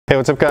Hey,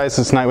 what's up guys?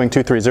 It's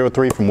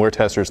Nightwing2303 from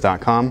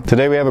WearTesters.com.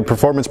 Today we have a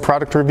performance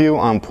product review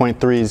on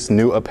Point 3's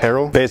new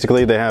apparel.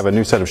 Basically they have a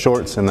new set of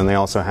shorts and then they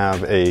also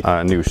have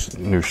a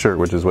new shirt,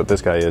 which is what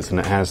this guy is, and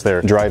it has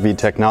their Dry-V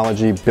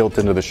technology built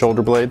into the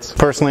shoulder blades.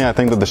 Personally, I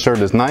think that the shirt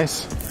is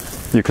nice.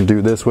 You can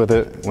do this with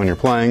it when you're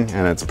playing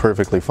and it's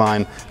perfectly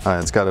fine.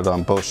 It's got it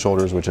on both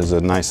shoulders, which is a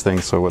nice thing,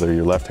 so whether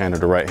you're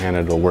left-handed or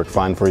right-handed, it'll work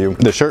fine for you.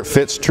 The shirt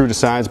fits true to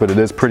size, but it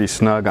is pretty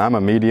snug. I'm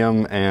a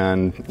medium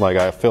and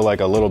I feel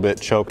like a little bit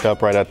choked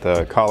up right at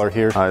the collar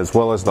here, as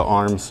well as the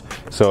arms.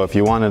 So if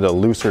you wanted a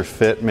looser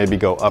fit, maybe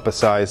go up a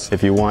size.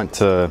 If you want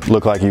to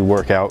look like you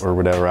work out or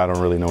whatever, I don't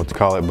really know what to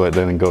call it, but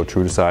then go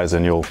true to size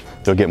and you'll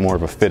get more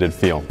of a fitted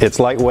feel. It's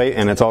lightweight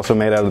and it's also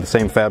made out of the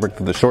same fabric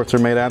that the shorts are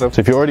made out of. So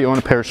if you already own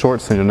a pair of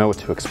shorts, then you'll know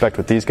what to expect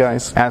with these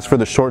guys. As for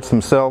the shorts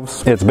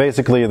themselves, it's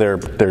basically their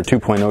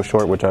 2.0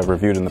 short, which I've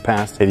reviewed in the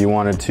past. If you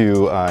wanted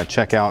to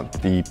check out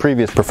the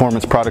previous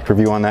performance product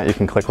review on that, you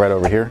can click right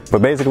over here.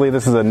 But basically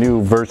this is a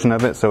new version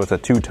of it, so it's a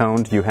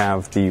two-toned. You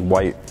have the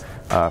white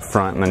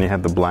front and then you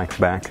have the black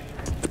back.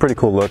 It's a pretty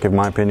cool look in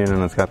my opinion,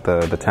 and it's got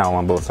the towel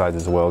on both sides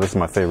as well. This is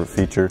my favorite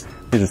feature.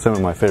 These are some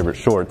of my favorite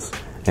shorts.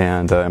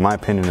 And in my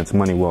opinion, it's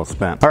money well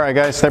spent. Alright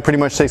guys, that pretty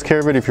much takes care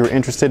of it. If you're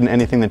interested in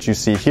anything that you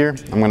see here,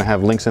 I'm going to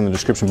have links in the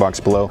description box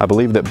below. I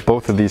believe that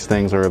both of these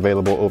things are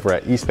available over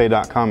at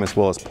eastbay.com as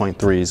well as Point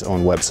 3's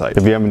own website.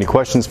 If you have any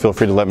questions, feel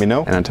free to let me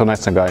know. And until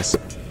next time guys,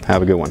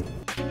 have a good one.